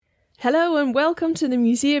Hello and welcome to the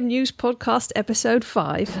Museum News Podcast episode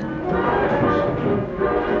 5.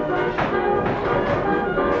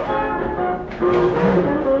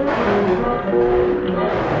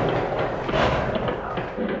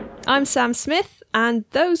 I'm Sam Smith, and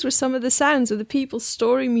those were some of the sounds of the People's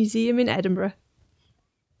Story Museum in Edinburgh.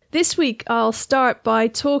 This week I'll start by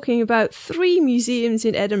talking about 3 museums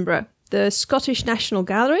in Edinburgh: the Scottish National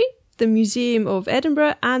Gallery, the Museum of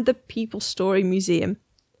Edinburgh, and the People's Story Museum.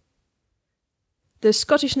 The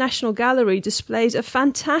Scottish National Gallery displays a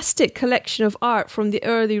fantastic collection of art from the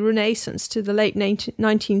early Renaissance to the late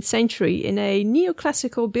 19th century in a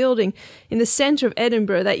neoclassical building in the centre of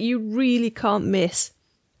Edinburgh that you really can't miss.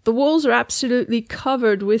 The walls are absolutely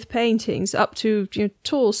covered with paintings up to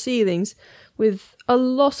tall ceilings, with a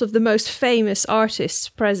lot of the most famous artists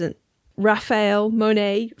present. Raphael,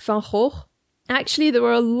 Monet, Van Gogh. Actually, there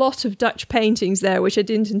were a lot of Dutch paintings there, which I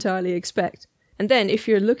didn't entirely expect. And then, if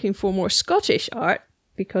you're looking for more Scottish art,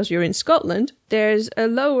 because you're in Scotland, there's a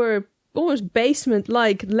lower, almost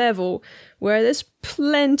basement-like level where there's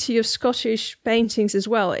plenty of Scottish paintings as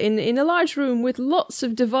well, in a large room with lots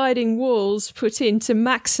of dividing walls put in to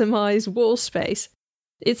maximise wall space.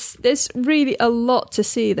 There's really a lot to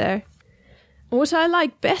see there. And what I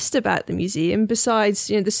like best about the museum, besides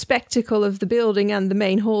the spectacle of the building and the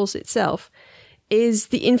main halls itself, is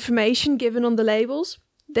the information given on the labels.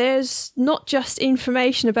 There's not just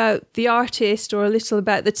information about the artist or a little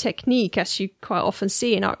about the technique, as you quite often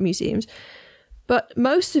see in art museums, but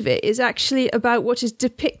most of it is actually about what is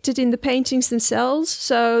depicted in the paintings themselves.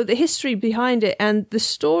 So the history behind it and the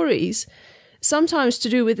stories, sometimes to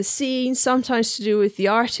do with the scene, sometimes to do with the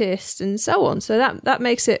artist, and so on. So that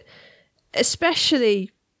makes it especially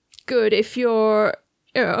good if you're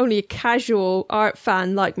only a casual art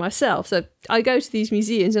fan like myself. So I go to these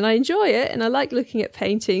museums and I enjoy it and I like looking at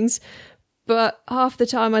paintings, but half the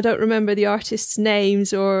time I don't remember the artists'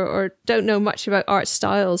 names or don't know much about art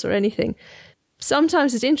styles or anything.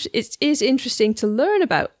 Sometimes it is interesting to learn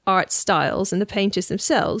about art styles and the painters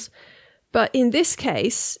themselves, but in this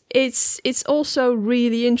case, it's also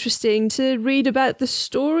really interesting to read about the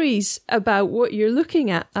stories about what you're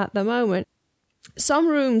looking at the moment. Some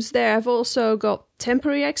rooms there have also got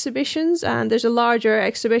temporary exhibitions, and there's a larger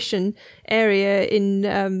exhibition area in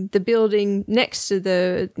the building next to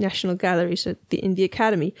the National Gallery, so in the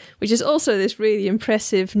Academy, which is also this really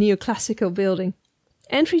impressive neoclassical building.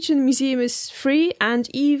 Entry to the museum is free,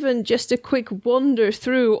 and even just a quick wander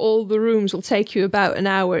through all the rooms will take you about an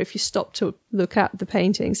hour if you stop to look at the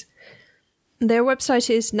paintings. Their website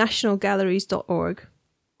is nationalgalleries.org.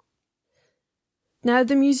 Now,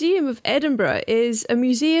 the Museum of Edinburgh is a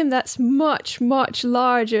museum that's much, much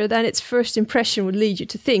larger than its first impression would lead you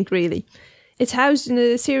to think, really. It's housed in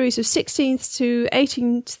a series of 16th to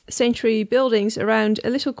 18th century buildings around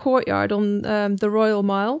a little courtyard on the Royal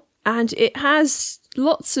Mile, and it has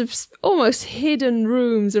lots of almost hidden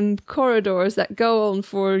rooms and corridors that go on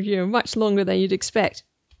for much longer than you'd expect.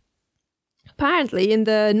 Apparently, in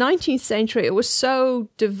the 19th century, it was so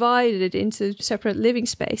divided into separate living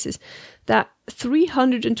spaces that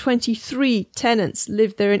 323 tenants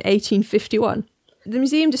lived there in 1851. The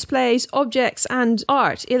museum displays objects and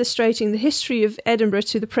art illustrating the history of Edinburgh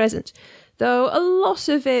to the present, though a lot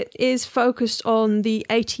of it is focused on the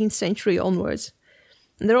 18th century onwards.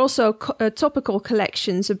 And there are also topical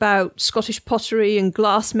collections about Scottish pottery and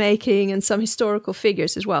glass making and some historical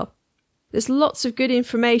figures as well. There's lots of good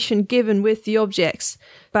information given with the objects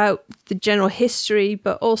about the general history,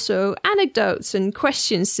 but also anecdotes and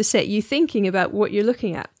questions to set you thinking about what you're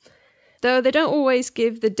looking at. Though they don't always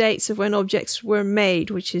give the dates of when objects were made,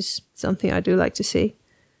 which is something I do like to see.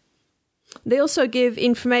 They also give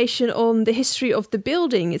information on the history of the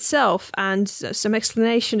building itself and some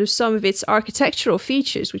explanation of some of its architectural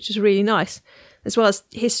features, which is really nice, as well as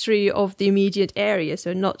history of the immediate area,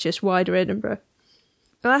 so not just wider Edinburgh.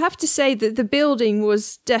 I have to say that the building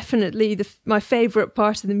was definitely my favourite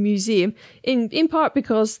part of the museum, in part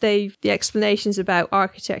because the explanations about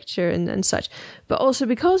architecture and such, but also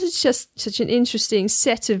because it's just such an interesting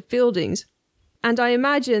set of buildings. And I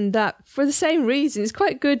imagine that for the same reason, it's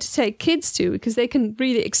quite good to take kids to, because they can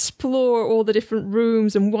really explore all the different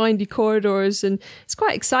rooms and windy corridors, and it's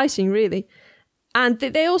quite exciting, really. And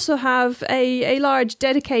they also have a large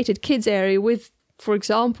dedicated kids area with, for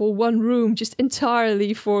example, one room just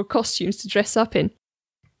entirely for costumes to dress up in.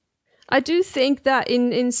 I do think that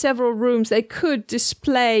in several rooms they could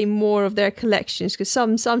display more of their collections, because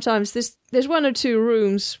sometimes there's one or two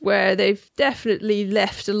rooms where they've definitely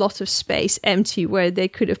left a lot of space empty where they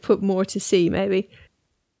could have put more to see, maybe.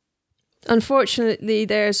 Unfortunately,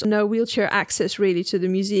 there's no wheelchair access really to the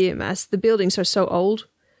museum, as the buildings are so old.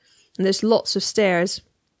 and there's lots of stairs.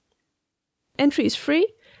 Entry is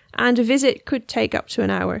free, and a visit could take up to an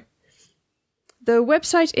hour. The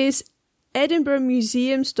website is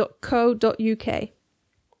edinburghmuseums.co.uk.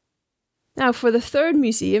 Now, for the third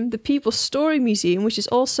museum, the People's Story Museum, which is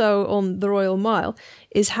also on the Royal Mile,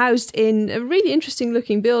 is housed in a really interesting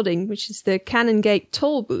looking building, which is the Canongate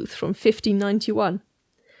Toll Booth from 1591.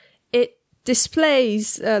 It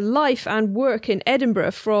displays life and work in Edinburgh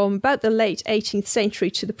from about the late 18th century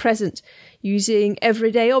to the present, using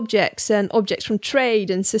everyday objects and objects from trade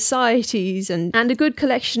and societies and a good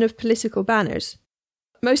collection of political banners.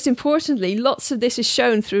 Most importantly, lots of this is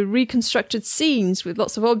shown through reconstructed scenes with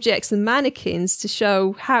lots of objects and mannequins to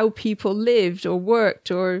show how people lived or worked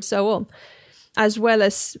or so on, as well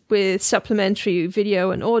as with supplementary video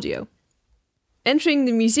and audio. Entering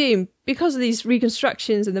the museum, because of these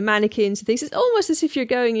reconstructions and the mannequins and things, it's almost as if you're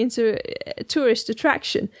going into a tourist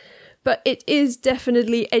attraction. But it is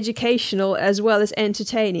definitely educational as well as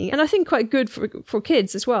entertaining, and I think quite good for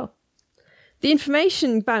kids as well. The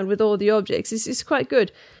information found with all the objects is quite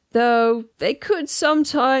good, though they could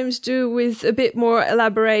sometimes do with a bit more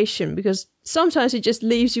elaboration, because sometimes it just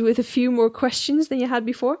leaves you with a few more questions than you had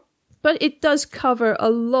before. But it does cover a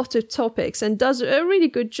lot of topics and does a really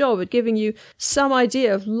good job at giving you some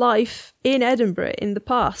idea of life in Edinburgh in the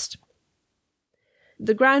past.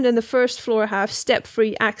 The ground and the first floor have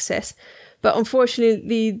step-free access, but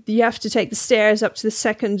unfortunately you have to take the stairs up to the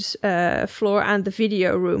second floor and the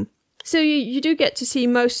video room. So you do get to see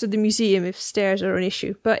most of the museum if stairs are an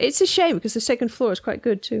issue, but it's a shame because the second floor is quite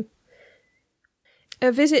good too.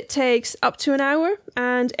 A visit takes up to an hour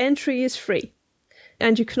and entry is free.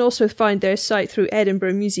 And you can also find their site through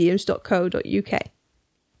edinburghmuseums.co.uk.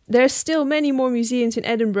 There's still many more museums in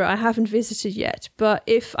Edinburgh I haven't visited yet, but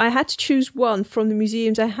if I had to choose one from the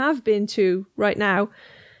museums I have been to right now,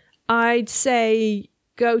 I'd say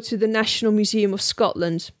go to the National Museum of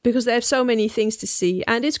Scotland, because they have so many things to see,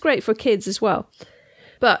 and it's great for kids as well.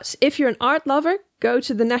 But if you're an art lover, go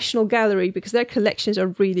to the National Gallery, because their collections are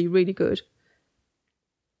really, really good.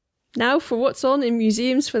 Now for what's on in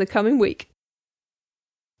museums for the coming week.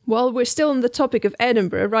 While we're still on the topic of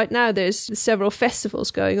Edinburgh, right now there's several festivals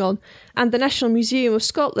going on, and the National Museum of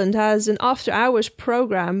Scotland has an after-hours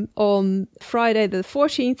programme on Friday the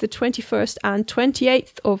 14th, the 21st and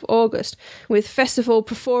 28th of August, with festival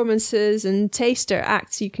performances and taster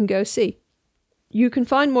acts you can go see. You can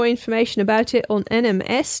find more information about it on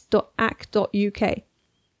nms.ac.uk.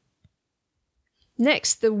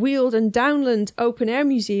 Next, the Weald and Downland Open Air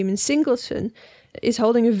Museum in Singleton is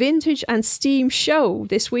holding a vintage and steam show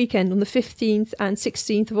this weekend on the 15th and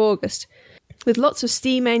 16th of August, with lots of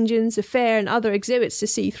steam engines, a fair and other exhibits to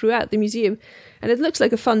see throughout the museum, and it looks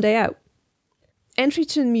like a fun day out. Entry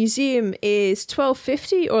to the museum is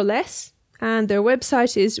 $12.50 or less, and their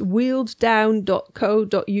website is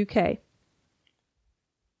wealddown.co.uk.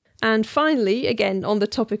 And finally, again on the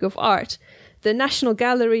topic of art, the National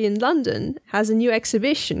Gallery in London has a new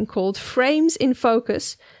exhibition called Frames in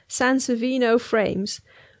Focus, Sansovino Frames,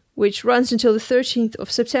 which runs until the 13th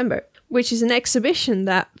of September, which is an exhibition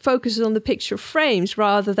that focuses on the picture frames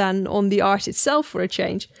rather than on the art itself for a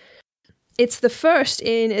change. It's the first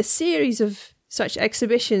in a series of such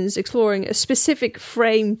exhibitions exploring a specific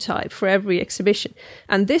frame type for every exhibition,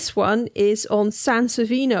 and this one is on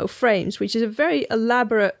Sansovino frames, which is a very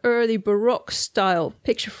elaborate early Baroque style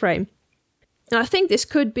picture frame. Now, I think this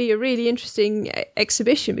could be a really interesting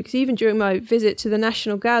exhibition, because even during my visit to the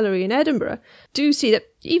National Gallery in Edinburgh, do see that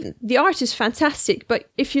even the art is fantastic, but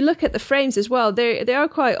if you look at the frames as well, they are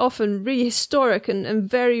quite often really historic and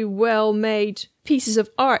very well made pieces of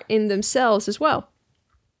art in themselves as well.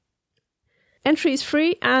 Entry is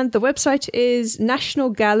free, and the website is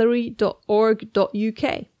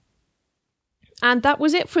nationalgallery.org.uk. And that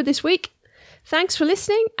was it for this week. Thanks for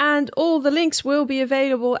listening, and all the links will be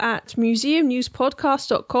available at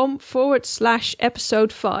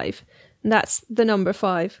museumnewspodcast.com/episode 5. And that's the number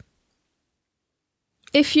 5.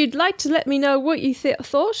 If you'd like to let me know what you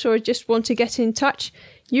thought, or just want to get in touch,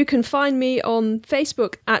 you can find me on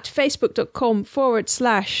Facebook at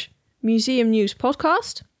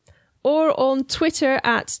facebook.com/museumnewspodcast, or on Twitter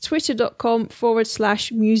at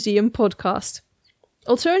twitter.com/museumpodcast.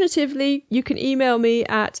 Alternatively, you can email me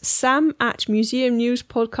at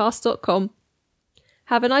sam@museumnewspodcast.com.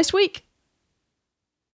 Have a nice week!